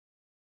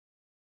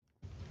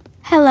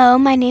Hello,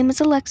 my name is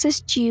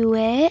Alexis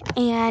Jewett,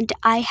 and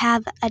I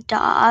have a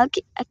dog,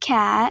 a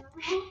cat,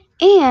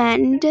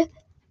 and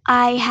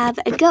I have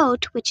a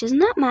goat, which is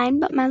not mine,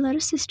 but my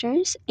little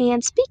sister's.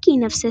 And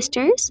speaking of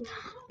sisters,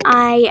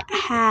 I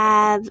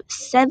have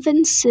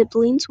 7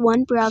 siblings,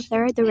 1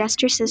 brother, the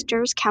rest are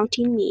sisters,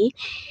 counting me,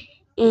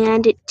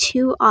 and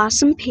 2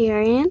 awesome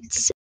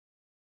parents.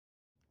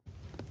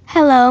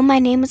 Hello, my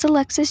name is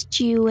Alexis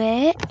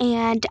Jewett,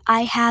 and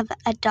I have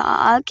a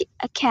dog,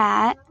 a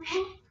cat,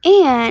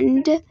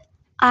 and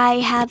I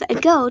have a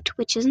goat,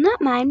 which is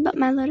not mine, but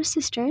my little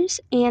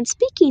sister's. And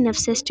speaking of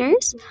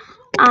sisters,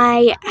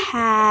 I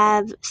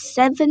have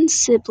 7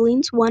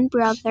 siblings, 1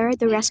 brother,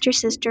 the rest are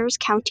sisters,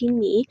 counting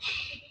me,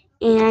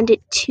 and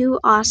 2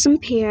 awesome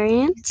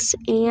parents.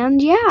 And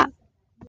yeah.